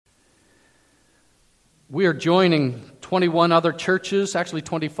We are joining 21 other churches, actually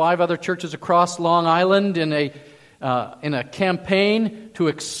 25 other churches across Long Island in a campaign to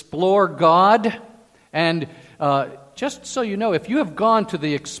explore God. And just so you know, if you have gone to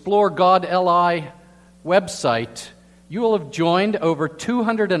the Explore God LI website, you will have joined over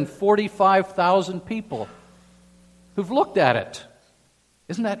 245,000 people who've looked at it.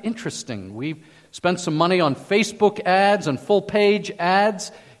 Isn't that interesting? We've spent some money on Facebook ads and full-page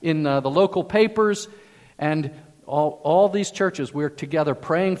ads in the local papers, and all these churches, we're together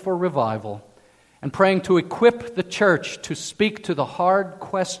praying for revival and praying to equip the church to speak to the hard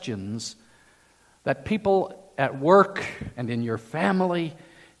questions that people at work and in your family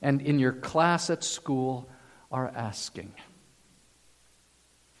and in your class at school are asking.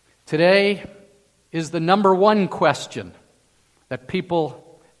 Today is the number one question that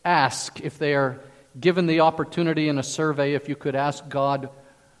people ask if they are given the opportunity in a survey. If you could ask God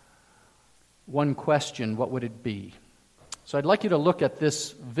one question, what would it be? So I'd like you to look at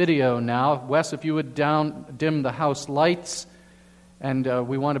this video now. Wes, if you would dim the house lights, and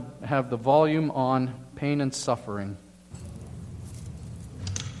we want to have the volume on pain and suffering.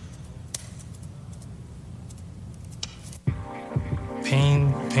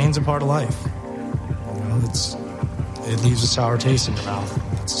 Pain's a part of life. It leaves a sour taste in your mouth.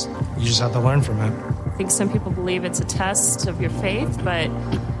 You just have to learn from it. I think some people believe it's a test of your faith, but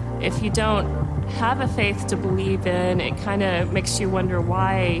if you don't have a faith to believe in, it kind of makes you wonder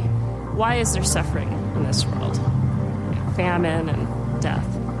why is there suffering in this world? Famine and death,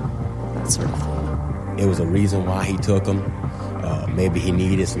 that sort of thing. It was a reason why he took him. Maybe he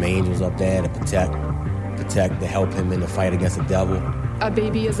needed some angels up there to protect, to help him in the fight against the devil. A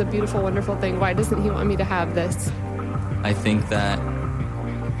baby is a beautiful, wonderful thing. Why doesn't he want me to have this? I think that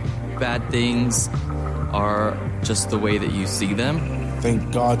bad things are just the way that you see them. I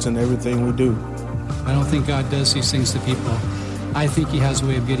think God's in everything we do. I don't think God does these things to people. I think he has a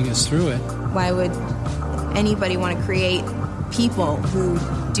way of getting us through it. Why would anybody want to create people who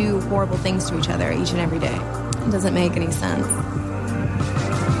do horrible things to each other each and every day? It doesn't make any sense.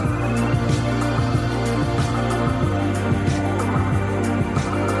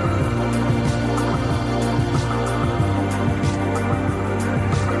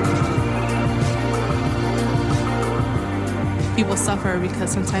 People suffer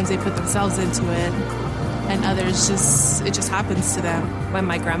because sometimes they put themselves into it, and others it just happens to them. When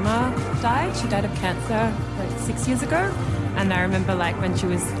my grandma died, she died of cancer like 6 years ago, and I remember when she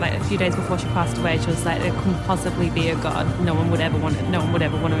was a few days before she passed away, she was like, there couldn't possibly be a God. No one would ever want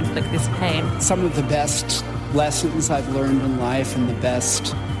to inflict this pain. Some of the best lessons I've learned in life and the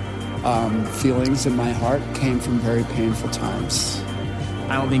best feelings in my heart came from very painful times.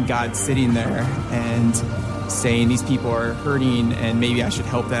 I don't think God's sitting there and saying these people are hurting and maybe I should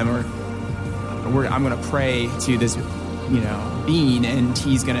help them, or I'm going to pray to this, being and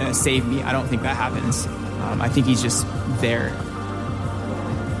he's going to save me. I don't think that happens. I think he's just there,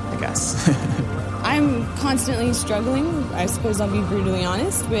 I guess. I'm constantly struggling, I suppose I'll be brutally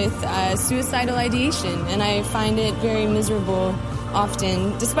honest, with suicidal ideation, and I find it very miserable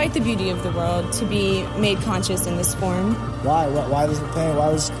often, despite the beauty of the world, to be made conscious in this form. Why was the pain?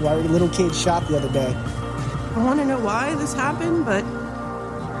 Why were little kids shot the other day? I want to know why this happened, but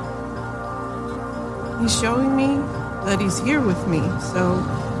he's showing me that he's here with me, so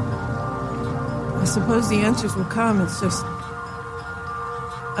I suppose the answers will come. It's just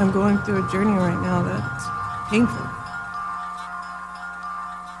I'm going through a journey right now that's painful.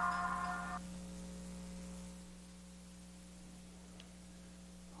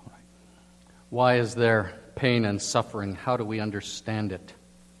 Why is there pain and suffering? How do we understand it?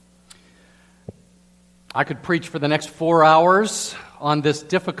 I could preach for the next 4 hours on this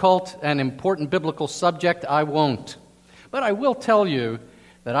difficult and important biblical subject. I won't. But I will tell you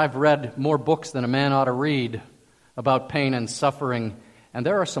that I've read more books than a man ought to read about pain and suffering, and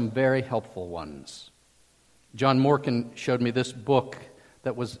there are some very helpful ones. John Morkin showed me this book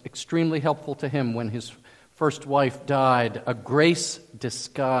that was extremely helpful to him when his first wife died, A Grace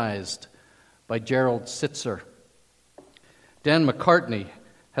Disguised by Gerald Sitzer. Dan McCartney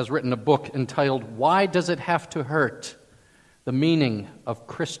has written a book entitled, Why Does It Have to Hurt? The Meaning of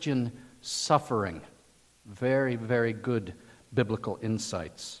Christian Suffering. Very, very good biblical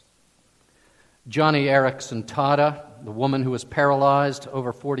insights. Johnny Erickson Tada, the woman who was paralyzed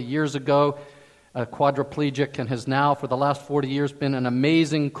over 40 years ago, a quadriplegic, and has now for the last 40 years been an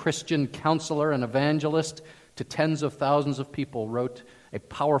amazing Christian counselor and evangelist to tens of thousands of people, wrote a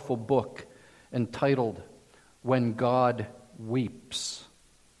powerful book entitled When God Weeps.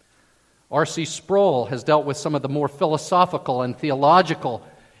 R.C. Sproul has dealt with some of the more philosophical and theological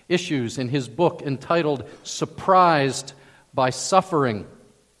issues in his book entitled Surprised by Suffering.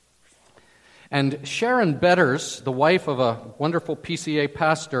 And Sharon Betters, the wife of a wonderful PCA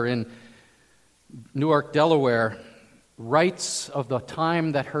pastor in Newark, Delaware, writes of the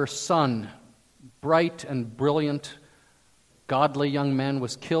time that her son, bright and brilliant, godly young man,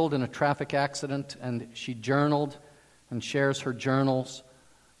 was killed in a traffic accident, and she journaled and shares her journals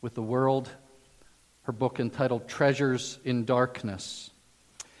with the world, her book entitled Treasures in Darkness.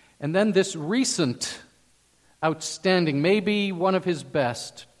 And then this recent, outstanding, maybe one of his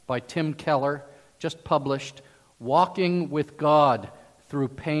best, by Tim Keller, just published, Walking with God Through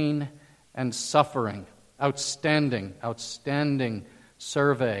Pain and Suffering. Outstanding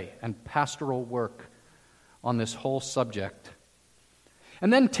survey and pastoral work on this whole subject.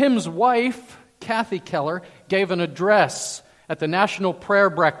 And then Tim's wife, Kathy Keller, gave an address at the National Prayer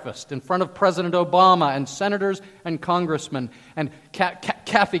Breakfast in front of President Obama and senators and congressmen. And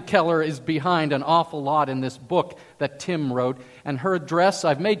Kathy Keller is behind an awful lot in this book that Tim wrote. And her address,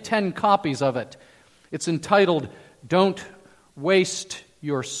 I've made 10 copies of it. It's entitled, Don't Waste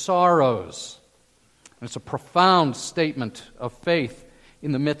Your Sorrows. And it's a profound statement of faith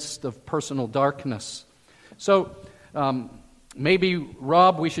in the midst of personal darkness. So, maybe,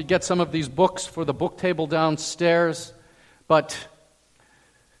 Rob, we should get some of these books for the book table downstairs. But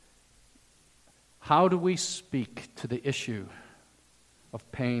how do we speak to the issue of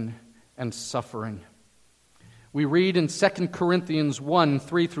pain and suffering? We read in 2 Corinthians 1,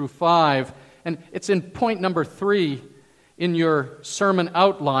 3 through 5, and it's in point number 3 in your sermon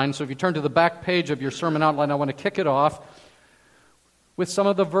outline. So if you turn to the back page of your sermon outline, I want to kick it off with some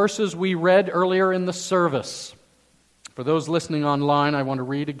of the verses we read earlier in the service. For those listening online, I want to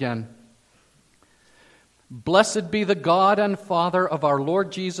read again. Blessed be the God and Father of our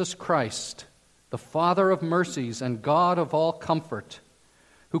Lord Jesus Christ, the Father of mercies and God of all comfort,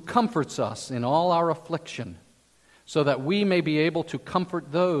 who comforts us in all our affliction, so that we may be able to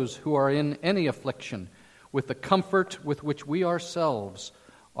comfort those who are in any affliction with the comfort with which we ourselves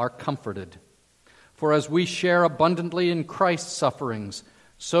are comforted. For as we share abundantly in Christ's sufferings,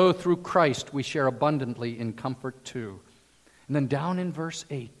 so through Christ we share abundantly in comfort too. And then down in verse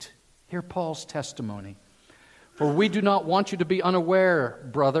 8, hear Paul's testimony. For we do not want you to be unaware,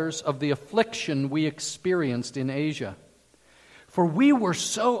 brothers, of the affliction we experienced in Asia. For we were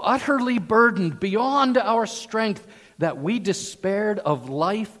so utterly burdened beyond our strength that we despaired of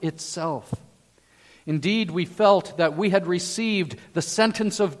life itself. Indeed, we felt that we had received the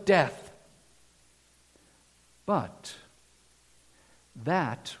sentence of death. But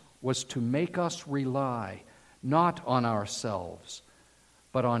that was to make us rely not on ourselves,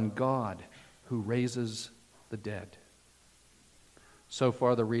 but on God who raises the dead. So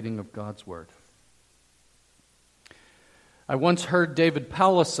far, the reading of God's Word. I once heard David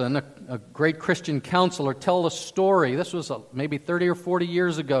Powlison, a great Christian counselor, tell a story. This was maybe 30 or 40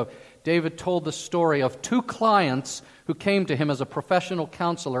 years ago. David told the story of two clients who came to him as a professional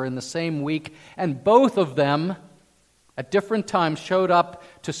counselor in the same week, and both of them, at different times, showed up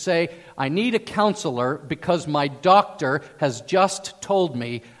to say, I need a counselor because my doctor has just told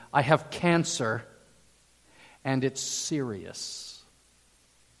me I have cancer, and it's serious.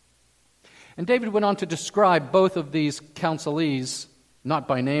 And David went on to describe both of these counselees, not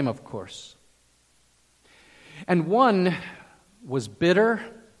by name, of course. And one was bitter,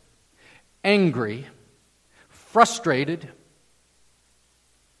 angry, frustrated,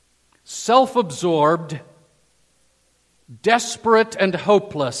 self-absorbed, desperate and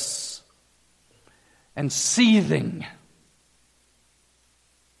hopeless, and seething.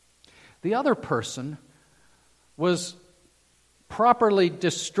 The other person was properly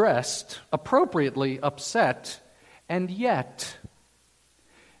distressed, appropriately upset, and yet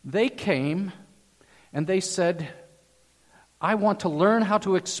they came and they said, I want to learn how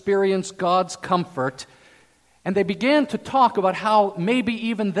to experience God's comfort. And they began to talk about how maybe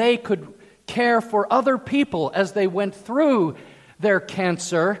even they could care for other people as they went through their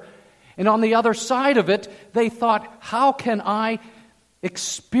cancer. And on the other side of it, they thought, how can I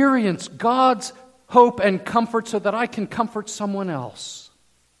experience God's hope and comfort so that I can comfort someone else?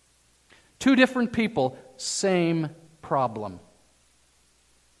 Two different people, same problem.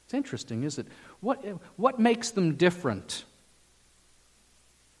 It's interesting, isn't it? What makes them different?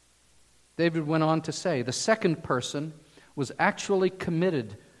 David went on to say, the second person was actually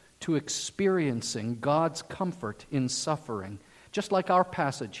committed to experiencing God's comfort in suffering, just like our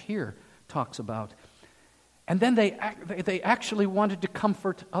passage here talks about. And then they actually wanted to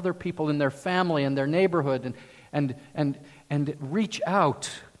comfort other people in their family and their neighborhood and reach out,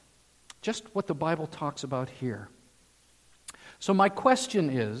 just what the Bible talks about here. So my question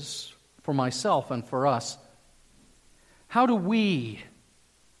is, for myself and for us, how do we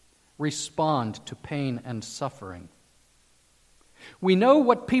respond to pain and suffering? We know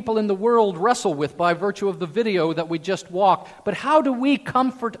what people in the world wrestle with by virtue of the video that we just walked, but how do we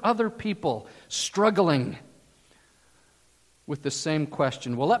comfort other people struggling with the same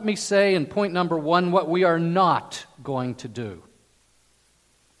question? Well, let me say in point number 1 what we are not going to do.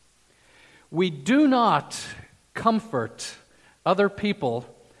 We do not comfort other people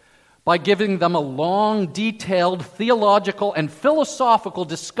by giving them a long, detailed theological and philosophical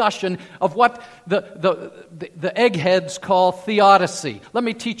discussion of what the eggheads call theodicy. Let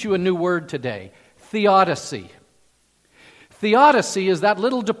me teach you a new word today: theodicy. Theodicy is that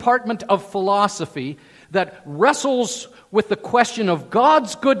little department of philosophy that wrestles with the question of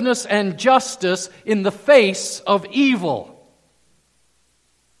God's goodness and justice in the face of evil.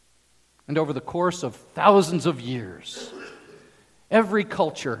 And over the course of thousands of years, every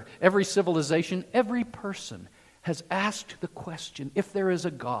culture, every civilization, every person has asked the question, if there is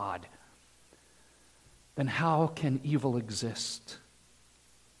a God, then how can evil exist?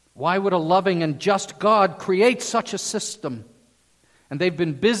 Why would a loving and just God create such a system? And they've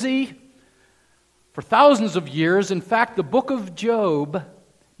been busy for thousands of years. In fact, the book of Job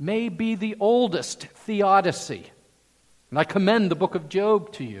may be the oldest theodicy. And I commend the book of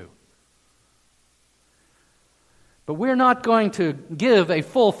Job to you. But we're not going to give a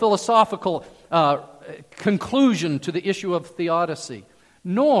full philosophical conclusion to the issue of theodicy,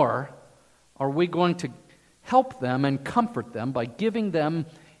 nor are we going to help them and comfort them by giving them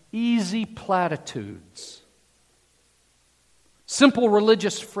easy platitudes, simple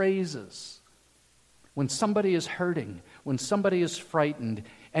religious phrases. When somebody is hurting, when somebody is frightened,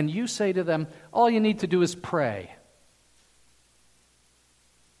 and you say to them, all you need to do is pray.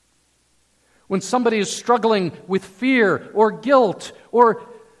 When somebody is struggling with fear or guilt or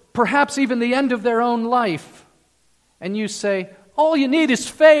perhaps even the end of their own life, and you say, all you need is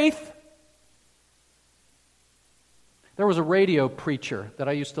faith. There was a radio preacher that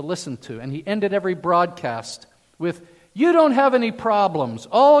I used to listen to, and he ended every broadcast with, you don't have any problems.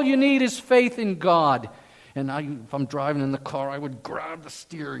 All you need is faith in God. And if I'm driving in the car, I would grab the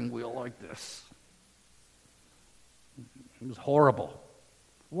steering wheel like this. It was horrible.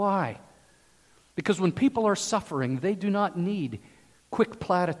 Why? Because when people are suffering, they do not need quick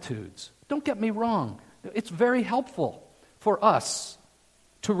platitudes. Don't get me wrong. It's very helpful for us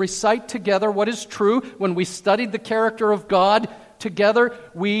to recite together what is true. When we studied the character of God together,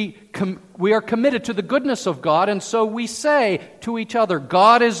 we are committed to the goodness of God, and so we say to each other,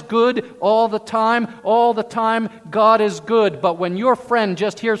 God is good all the time, God is good. But when your friend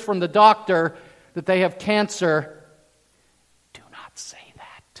just hears from the doctor that they have cancer, do not say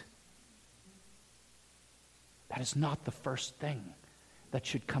that. That is not the first thing that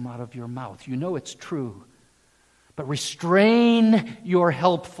should come out of your mouth. You know it's true, but restrain your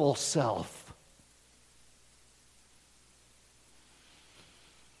helpful self.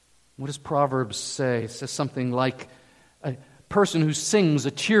 What does Proverbs say? It says something like, a person who sings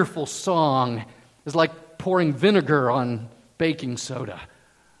a cheerful song is like pouring vinegar on baking soda,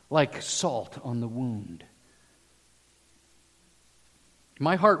 like salt on the wound.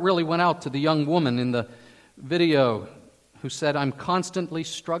 My heart really went out to the young woman in the video who said, I'm constantly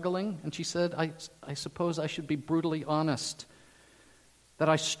struggling. And she said, I suppose I should be brutally honest, that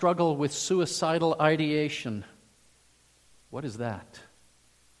I struggle with suicidal ideation. What is that?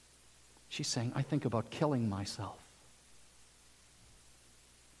 She's saying, I think about killing myself.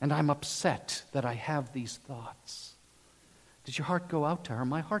 And I'm upset that I have these thoughts. Does your heart go out to her?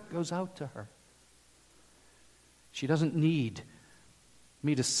 My heart goes out to her. She doesn't need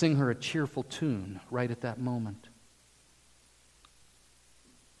me to sing her a cheerful tune right at that moment.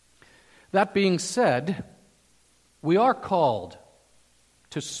 That being said, we are called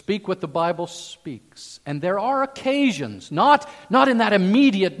to speak what the Bible speaks. And there are occasions, not in that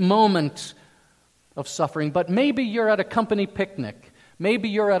immediate moment of suffering, but maybe you're at a company picnic. Maybe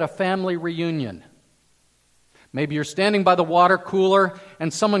you're at a family reunion. Maybe you're standing by the water cooler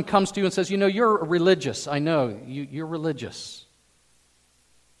and someone comes to you and says, you know, you're religious. I know, you're religious.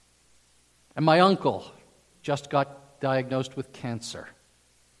 And my uncle just got diagnosed with cancer.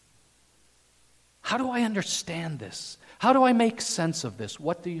 How do I understand this? How do I make sense of this?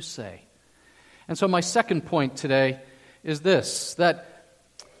 What do you say? And so my second point today is this, that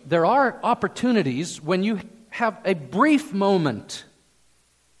there are opportunities when you have a brief moment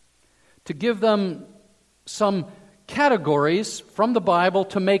to give them some categories from the Bible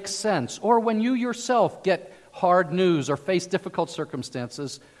to make sense. Or when you yourself get hard news or face difficult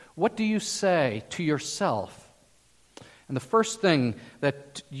circumstances, what do you say to yourself? And the first thing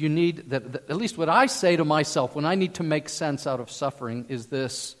that you need, that at least what I say to myself when I need to make sense out of suffering, is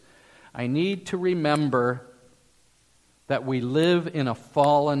this: I need to remember that we live in a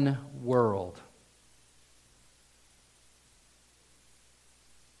fallen world.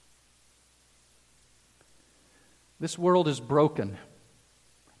 This world is broken.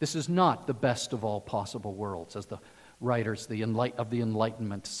 This is not the best of all possible worlds, as the writers of the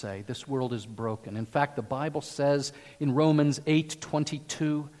Enlightenment say. This world is broken. In fact, the Bible says in Romans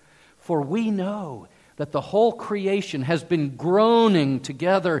 8:22, "For we know that the whole creation has been groaning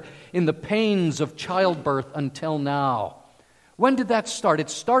together in the pains of childbirth until now." When did that start?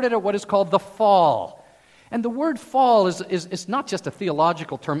 It started at what is called the fall. And the word fall is not just a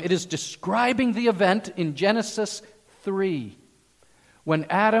theological term. It is describing the event in Genesis 3. When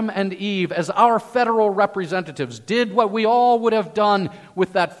Adam and Eve, as our federal representatives, did what we all would have done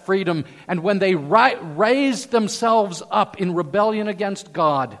with that freedom, and when they raised themselves up in rebellion against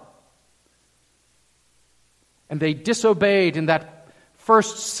God, and they disobeyed in that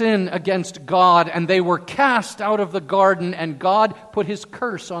first sin against God, and they were cast out of the garden, and God put His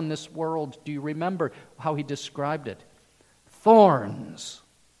curse on this world. Do you remember how He described it? Thorns,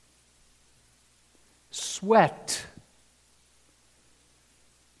 sweat,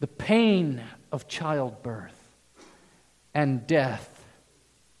 the pain of childbirth, and death.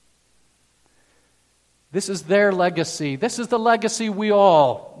 This is their legacy. This is the legacy we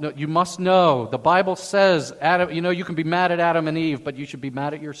all, you must know. The Bible says, Adam, you can be mad at Adam and Eve, but you should be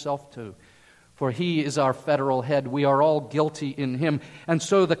mad at yourself too. For He is our federal head. We are all guilty in Him. And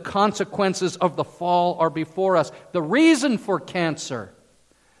so the consequences of the fall are before us. The reason for cancer,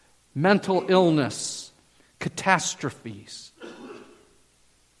 mental illness, catastrophes,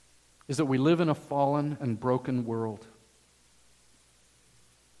 is that we live in a fallen and broken world.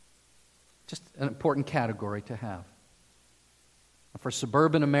 Just an important category to have. For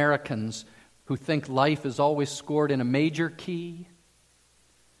suburban Americans who think life is always scored in a major key,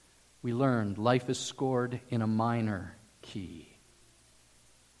 we learned life is scored in a minor key.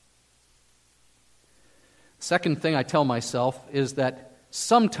 Second thing I tell myself is that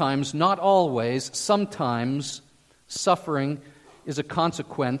sometimes, not always, sometimes suffering is a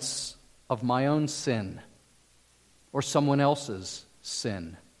consequence of my own sin or someone else's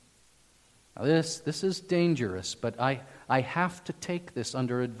sin. Now this is dangerous, but I have to take this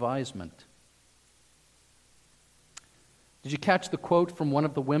under advisement. Did you catch the quote from one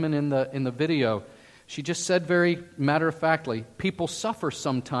of the women in the video? She just said very matter-of-factly, people suffer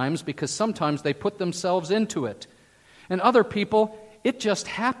sometimes because sometimes they put themselves into it. And other people, it just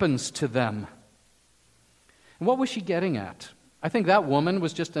happens to them. And what was she getting at? I think that woman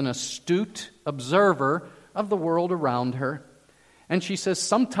was just an astute observer of the world around her. And she says,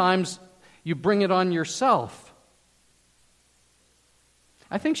 sometimes you bring it on yourself.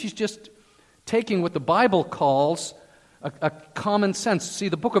 I think she's just taking what the Bible calls a common sense. See,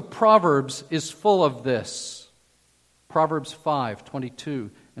 the book of Proverbs is full of this. Proverbs 5:22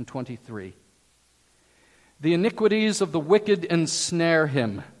 and 23. The iniquities of the wicked ensnare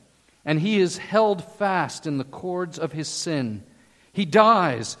him, and he is held fast in the cords of his sin. He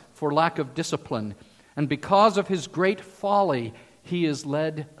dies for lack of discipline, and because of his great folly, he is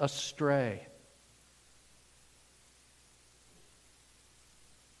led astray.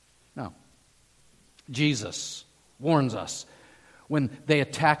 Now, Jesus warns us when they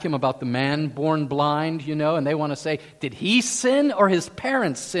attack him about the man born blind, and they want to say, did he sin or his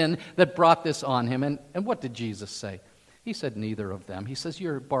parents sin that brought this on him? And what did Jesus say? He said neither of them. He says,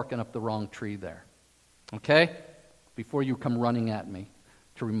 you're barking up the wrong tree there. Okay? Before you come running at me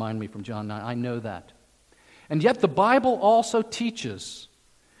to remind me from John 9. I know that. And yet the Bible also teaches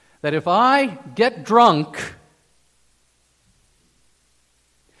that if I get drunk,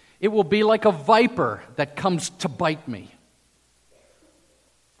 it will be like a viper that comes to bite me.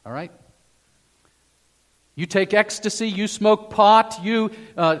 All right? You take ecstasy, you smoke pot, you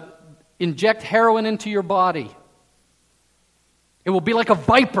inject heroin into your body. It will be like a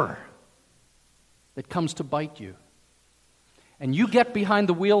viper that comes to bite you. And you get behind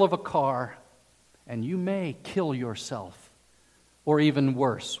the wheel of a car, and you may kill yourself. Or even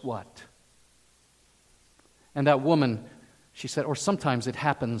worse, what? And that woman, she said, or sometimes it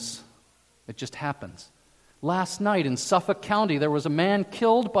happens. It just happens. Last night in Suffolk County, there was a man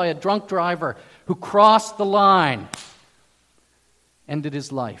killed by a drunk driver who crossed the line, ended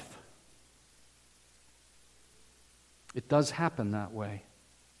his life. It does happen that way.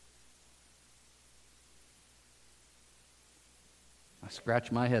 I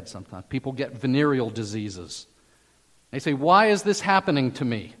scratch my head sometimes. People get venereal diseases. They say, why is this happening to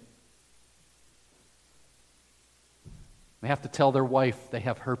me? They have to tell their wife they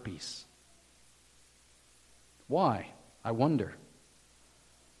have herpes. Why? I wonder.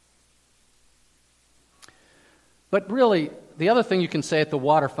 But really, the other thing you can say at the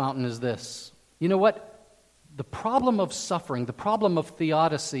water fountain is this. You know what? The problem of suffering, the problem of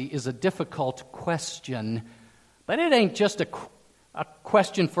theodicy is a difficult question, but it ain't just a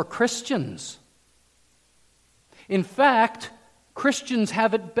question for Christians. In fact, Christians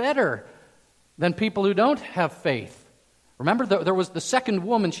have it better than people who don't have faith. Remember, there was the second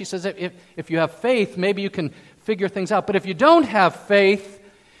woman. She says, if you have faith, maybe you can figure things out. But if you don't have faith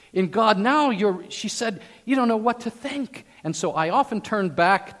in God, now she said, you don't know what to think. And so I often turn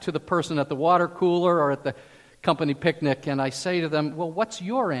back to the person at the water cooler or at the company picnic, and I say to them, well, what's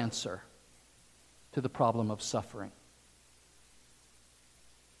your answer to the problem of suffering?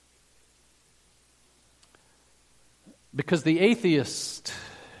 Because the atheist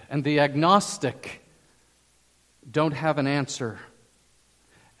and the agnostic don't have an answer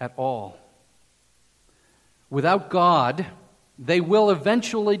at all. Without God, they will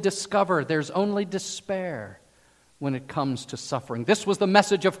eventually discover there's only despair when it comes to suffering. This was the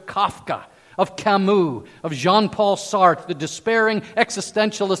message of Kafka, of Camus, of Jean-Paul Sartre, the despairing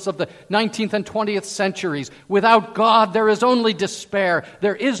existentialists of the 19th and 20th centuries. Without God, there is only despair.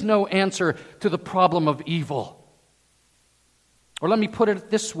 There is no answer to the problem of evil. Or let me put it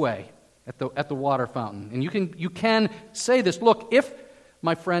this way at the water fountain. And you can say this. Look, if,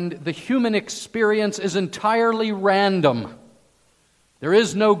 my friend, the human experience is entirely random, there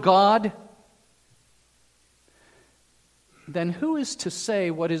is no God, then who is to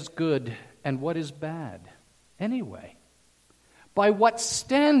say what is good and what is bad anyway? By what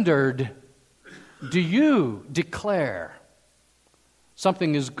standard do you declare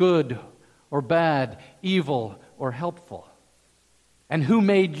something is good or bad, evil or helpful? And who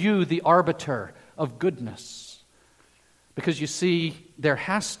made you the arbiter of goodness? Because you see, there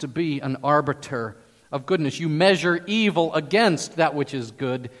has to be an arbiter of goodness. You measure evil against that which is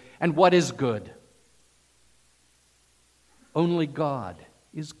good. And what is good? Only God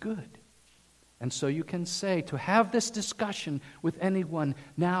is good. And so you can say, to have this discussion with anyone,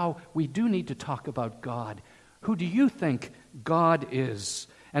 now we do need to talk about God. Who do you think God is?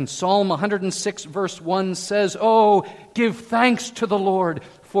 And Psalm 106 verse 1 says, oh, give thanks to the Lord,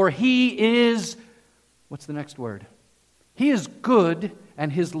 for He is, what's the next word? He is good,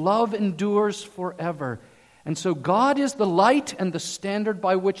 and His love endures forever. And so God is the light and the standard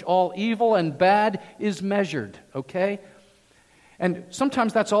by which all evil and bad is measured, okay? And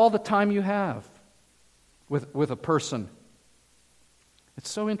sometimes that's all the time you have with a person. It's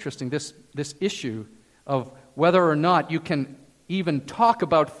so interesting, this issue of whether or not you can even talk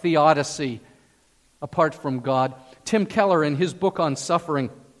about theodicy apart from God. Tim Keller, in his book on suffering,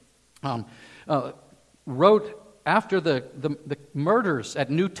 wrote after the murders at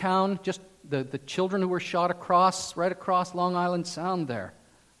Newtown, just the children who were shot right across Long Island Sound there.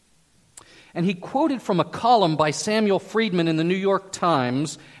 And he quoted from a column by Samuel Friedman in the New York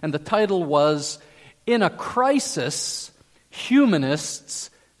Times, and the title was, "In a Crisis, Humanists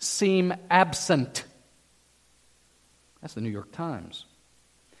Seem Absent." That's the New York Times.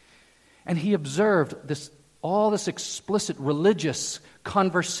 And he observed all this explicit religious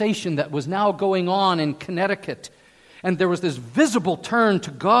conversation that was now going on in Connecticut. And there was this visible turn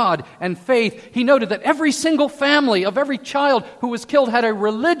to God and faith. He noted that every single family of every child who was killed had a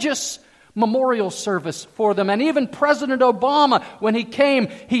religious memorial service for them. And even President Obama, when he came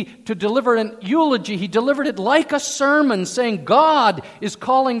to deliver an eulogy, he delivered it like a sermon, saying, God is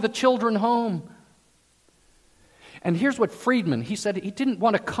calling the children home. And here's what Friedman, he said he didn't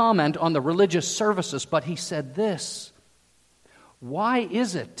want to comment on the religious services, but he said this: why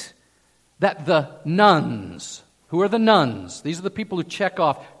is it that the nuns, who are the nuns? These are the people who check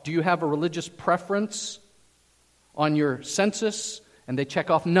off, do you have a religious preference on your census? And they check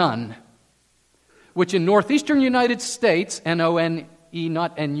off none, which in northeastern United States, N-O-N-E,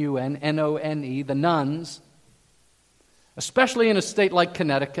 not N-U-N, N-O-N-E, the nuns, especially in a state like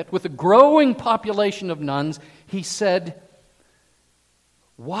Connecticut, with a growing population of nuns, he said,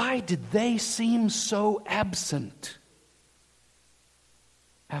 why did they seem so absent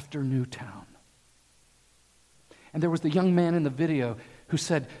after Newtown? And there was the young man in the video who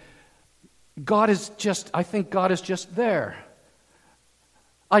said, I think God is just there.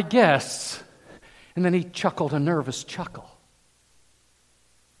 I guess. And then he chuckled a nervous chuckle.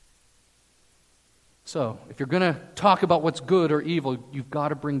 So, if you're going to talk about what's good or evil, you've got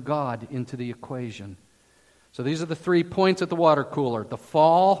to bring God into the equation. So these are the 3 points at the water cooler: the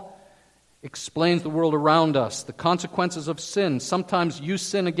fall explains the world around us, the consequences of sin. Sometimes you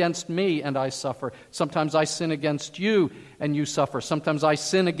sin against me and I suffer. Sometimes I sin against you and you suffer. Sometimes I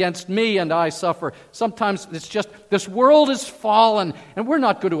sin against me and I suffer. Sometimes it's just this world is fallen and we're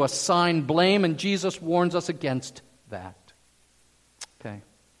not going to assign blame, and Jesus warns us against that. Okay.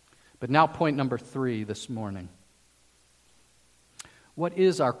 But now point number 3 this morning. What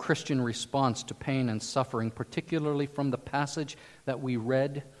is our Christian response to pain and suffering, particularly from the passage that we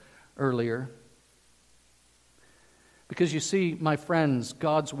read earlier? Because you see, my friends,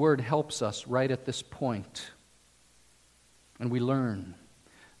 God's Word helps us right at this point. And we learn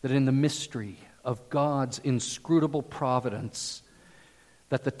that in the mystery of God's inscrutable providence,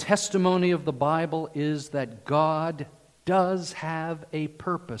 that the testimony of the Bible is that God does have a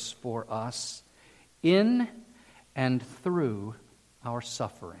purpose for us in and through our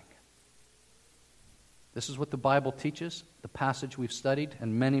suffering. This is what the Bible teaches, the passage we've studied,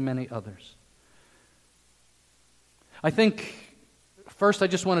 and many, many others. I think, first I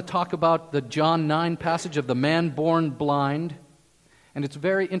just want to talk about the John 9 passage of the man born blind. And it's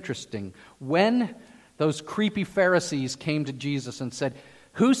very interesting. When those creepy Pharisees came to Jesus and said,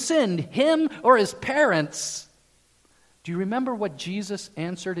 "Who sinned, him or his parents?" Do you remember what Jesus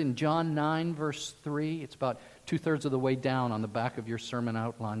answered in John 9, verse 3? It's about 2/3 of the way down on the back of your sermon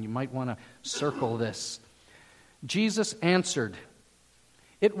outline. You might want to circle this. Jesus answered,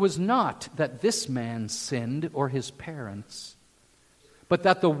 "It was not that this man sinned or his parents, but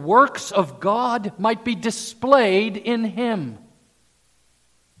that the works of God might be displayed in him."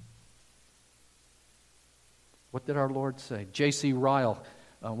 What did our Lord say? J.C. Ryle,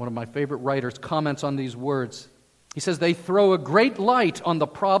 one of my favorite writers, comments on these words. He says, they throw a great light on the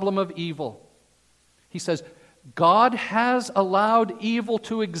problem of evil. He says, God has allowed evil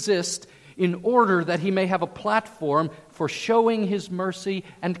to exist in order that he may have a platform for showing his mercy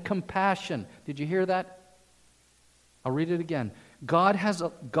and compassion. Did you hear that? I'll read it again. God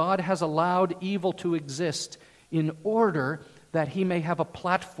has allowed evil to exist in order that he may have a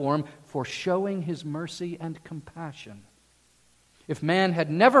platform for showing his mercy and compassion. If man had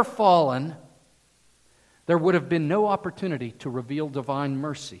never fallen, there would have been no opportunity to reveal divine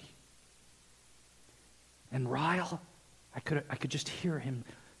mercy. And Ryle, I could just hear him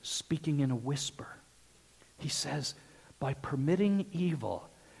speaking in a whisper. He says, by permitting evil,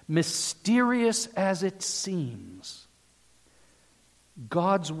 mysterious as it seems,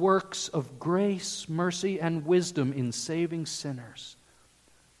 God's works of grace, mercy, and wisdom in saving sinners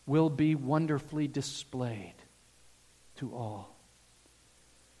will be wonderfully displayed to all.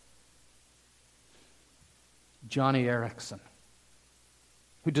 Johnny Erickson,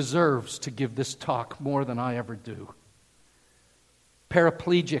 who deserves to give this talk more than I ever do.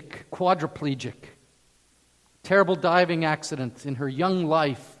 Paraplegic, quadriplegic, terrible diving accident in her young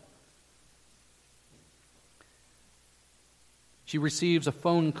life. She receives a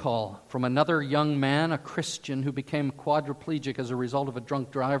phone call from another young man, a Christian, who became quadriplegic as a result of a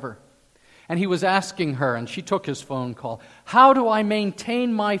drunk driver. And he was asking her, and she took his phone call, how do I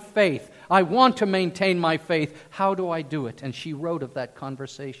maintain my faith? I want to maintain my faith. How do I do it? And she wrote of that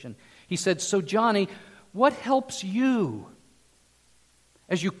conversation. He said, so Johnny, what helps you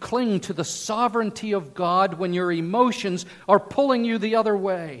as you cling to the sovereignty of God when your emotions are pulling you the other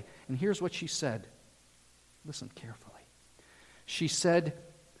way? And here's what she said. Listen carefully. She said,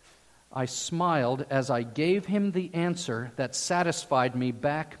 I smiled as I gave him the answer that satisfied me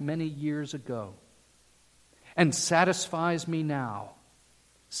back many years ago and satisfies me now.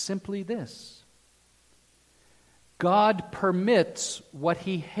 Simply this: God permits what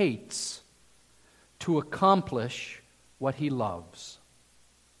he hates to accomplish what he loves.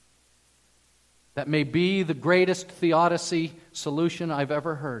 That may be the greatest theodicy solution I've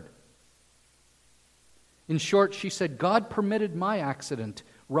ever heard. In short, she said, God permitted my accident,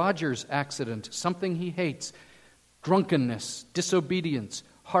 Roger's accident, something he hates, drunkenness, disobedience,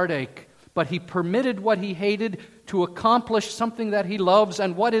 heartache, but he permitted what he hated to accomplish something that he loves.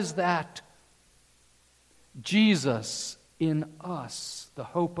 And what is that? Jesus in us, the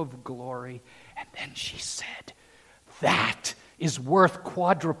hope of glory. And then she said, that is worth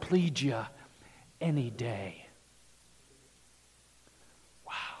quadriplegia any day.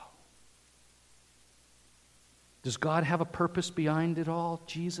 Wow. Does God have a purpose behind it all?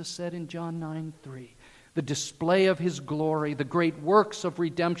 Jesus said in John 9:3. The display of his glory, the great works of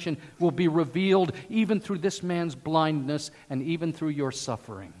redemption will be revealed even through this man's blindness and even through your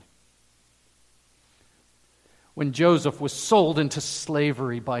suffering. When Joseph was sold into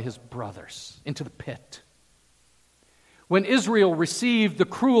slavery by his brothers, into the pit. When Israel received the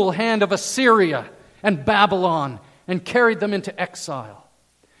cruel hand of Assyria and Babylon and carried them into exile.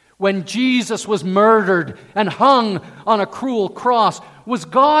 when Jesus was murdered and hung on a cruel cross? Was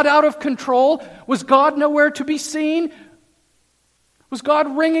God out of control? Was God nowhere to be seen? Was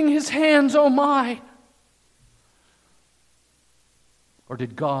God wringing his hands, oh my? Or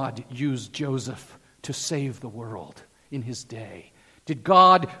did God use Joseph to save the world in his day? Did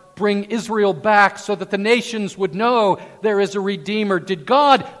God bring Israel back so that the nations would know there is a Redeemer? Did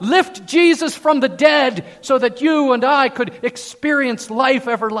God lift Jesus from the dead so that you and I could experience life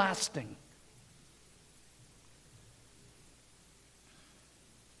everlasting?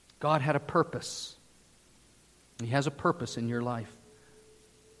 God had a purpose. He has a purpose in your life.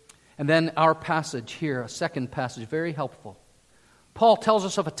 And then our passage here, a second passage, very helpful. Paul tells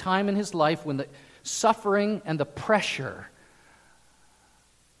us of a time in his life when the suffering and the pressure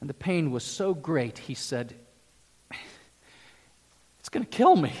and the pain was so great, he said, it's going to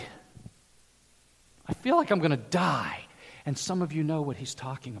kill me. I feel like I'm going to die. And some of you know what he's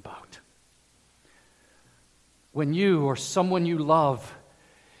talking about. When you or someone you love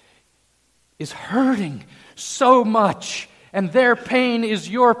is hurting so much, and their pain is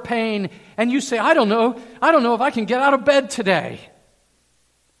your pain, and you say, I don't know if I can get out of bed today.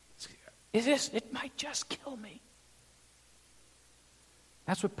 It might just kill me.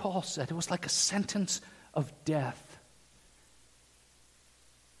 That's what Paul said. It was like a sentence of death.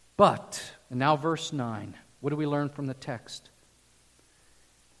 But, and now verse 9, what do we learn from the text?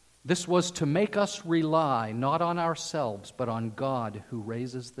 This was to make us rely not on ourselves, but on God who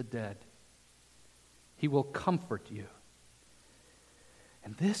raises the dead. He will comfort you.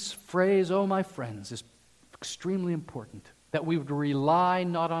 And this phrase, oh my friends, is extremely important, that we would rely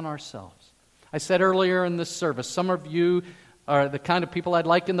not on ourselves. I said earlier in this service, some of you are the kind of people I'd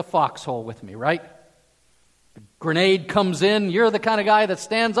like in the foxhole with me, right? The grenade comes in, you're the kind of guy that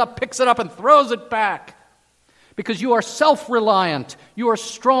stands up, picks it up, and throws it back. Because you are self-reliant, you are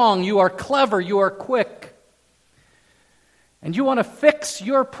strong, you are clever, you are quick. And you want to fix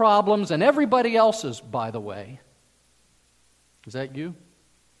your problems and everybody else's, by the way. Is that you?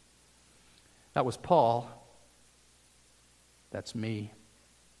 That was Paul. That's me.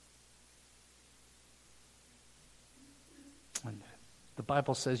 And the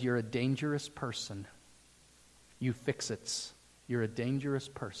Bible says you're a dangerous person. You fix-its. You're a dangerous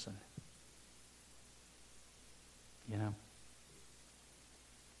person. You know?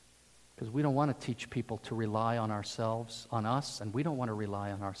 Because we don't want to teach people to rely on ourselves, on us, and we don't want to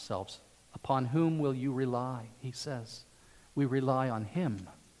rely on ourselves. Upon whom will you rely? He says. We rely on Him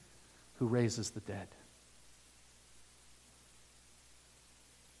who raises the dead.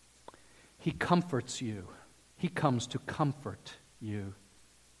 He comforts you. He comes to comfort you.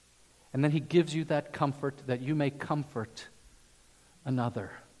 And then He gives you that comfort that you may comfort another.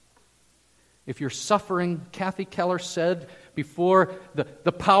 If you're suffering, Kathy Keller said before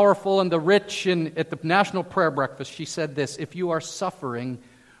the powerful and the rich at the National Prayer Breakfast, she said this: if you are suffering,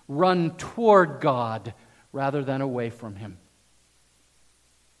 run toward God rather than away from Him.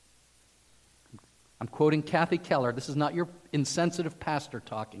 I'm quoting Kathy Keller. This is not your insensitive pastor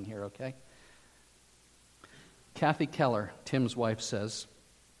talking here, okay? Kathy Keller, Tim's wife, says,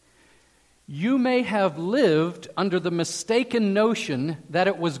 you may have lived under the mistaken notion that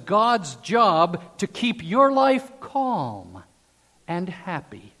it was God's job to keep your life calm and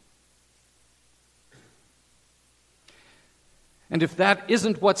happy. And if that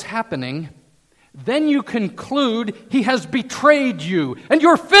isn't what's happening, then you conclude He has betrayed you and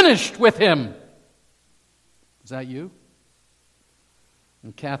you're finished with Him. Is that you?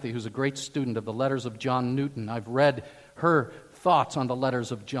 And Kathy, who's a great student of the letters of John Newton, I've read her thoughts on the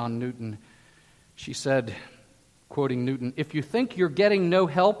letters of John Newton. She said, quoting Newton, if you think you're getting no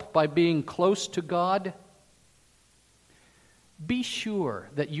help by being close to God, be sure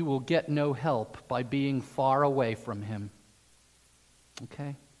that you will get no help by being far away from Him.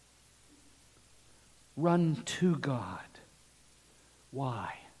 Okay? Run to God.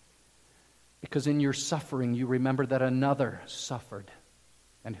 Why? Because in your suffering you remember that another suffered.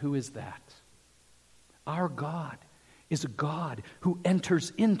 And who is that? Our God is a God who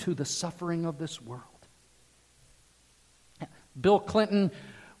enters into the suffering of this world. Bill Clinton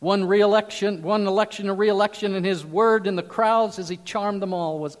won election and re-election, and his word in the crowds as he charmed them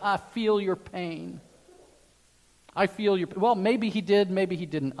all was, I feel your pain. I feel your pain. Well, maybe he did, maybe he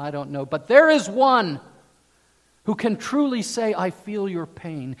didn't, I don't know. But there is one who can truly say, I feel your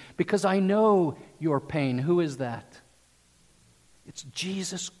pain, because I know your pain. Who is that? It's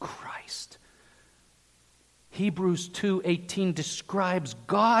Jesus Christ. Hebrews 2:18 describes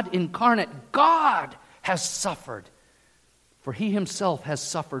God incarnate. God has suffered, for He Himself has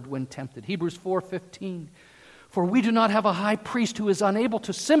suffered when tempted. Hebrews 4:15, For we do not have a high priest who is unable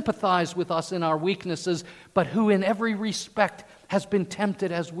to sympathize with us in our weaknesses, but who in every respect has been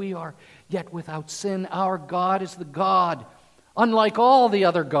tempted as we are, yet without sin. Our God is the God, unlike all the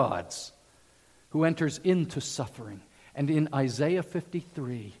other gods, who enters into suffering. And in Isaiah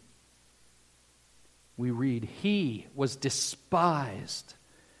 53, we read, He was despised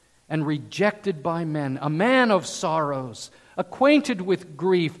and rejected by men, a man of sorrows, acquainted with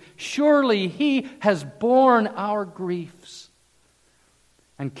grief. Surely He has borne our griefs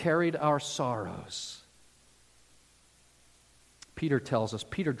and carried our sorrows. Peter tells us,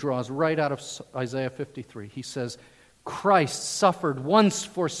 Peter draws right out of Isaiah 53. He says, Christ suffered once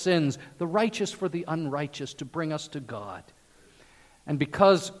for sins, the righteous for the unrighteous, to bring us to God. And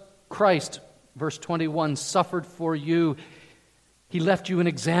because Christ, verse 21, suffered for you, He left you an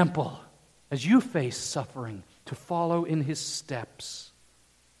example as you face suffering to follow in His steps.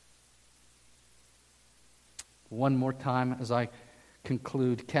 One more time as I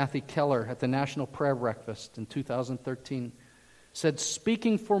conclude, Kathy Keller at the National Prayer Breakfast in 2013 said,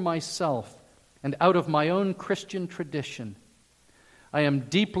 speaking for myself and out of my own Christian tradition, I am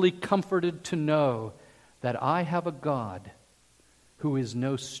deeply comforted to know that I have a God who is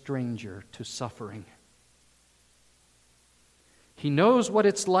no stranger to suffering. He knows what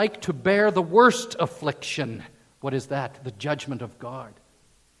it's like to bear the worst affliction. What is that? The judgment of God.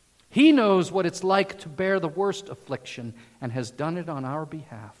 He knows what it's like to bear the worst affliction and has done it on our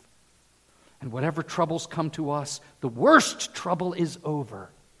behalf. And whatever troubles come to us, the worst trouble is over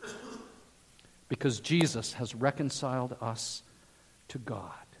because Jesus has reconciled us to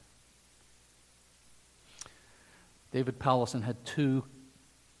God. David Powlison had 2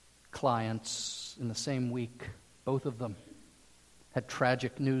 clients in the same week. Both of them had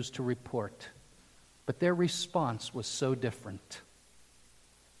tragic news to report, but their response was so different.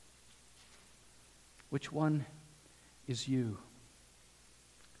 Which one is you?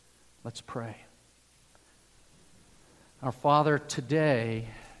 Let's pray. Our Father, today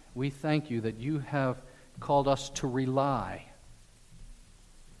we thank you that you have called us to rely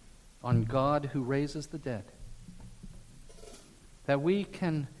on God who raises the dead. That we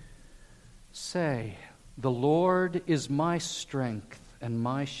can say, the Lord is my strength and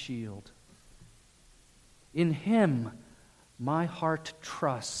my shield. In Him my heart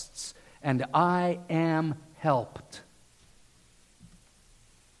trusts, and I am helped.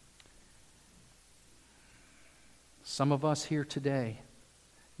 Some of us here today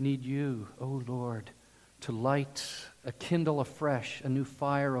need you, O Lord, to kindle afresh a new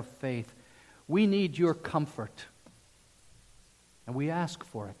fire of faith. We need your comfort, and we ask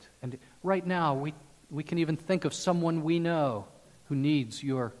for it. And right now, we can even think of someone we know who needs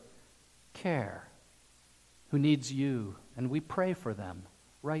your care, who needs you, and we pray for them.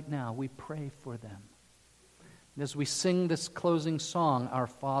 Right now, we pray for them. And as we sing this closing song, Our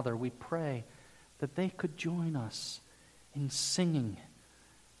Father, we pray that they could join us in singing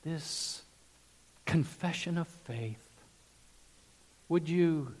this confession of faith. Would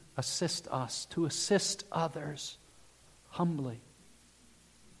you assist us to assist others humbly?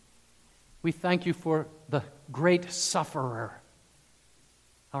 We thank you for the great sufferer,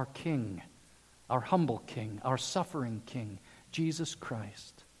 our King, our humble King, our suffering King, Jesus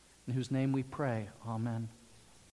Christ, in whose name we pray. Amen.